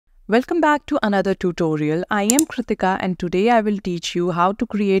Welcome back to another tutorial. I am Kritika and today I will teach you how to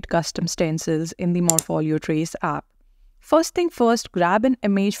create custom stencils in the Morpholio Trace app. First thing first, grab an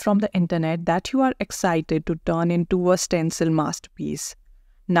image from the internet that you are excited to turn into a stencil masterpiece.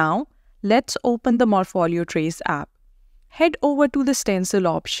 Now, let's open the Morpholio Trace app. Head over to the stencil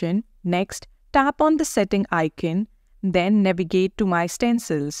option. Next, tap on the setting icon, then navigate to My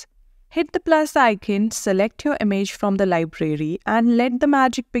Stencils. Hit the plus icon, select your image from the library and let the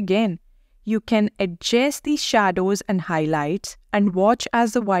magic begin. You can adjust the shadows and highlights and watch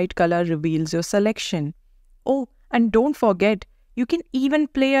as the white color reveals your selection. Oh, and don't forget, you can even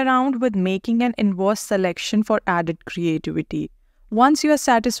play around with making an inverse selection for added creativity. Once you are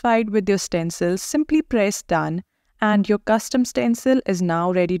satisfied with your stencils, simply press done and your custom stencil is now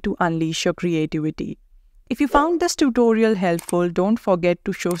ready to unleash your creativity. If you found this tutorial helpful, don't forget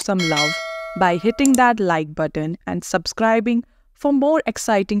to show some love by hitting that like button and subscribing for more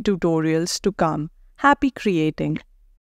exciting tutorials to come. Happy creating!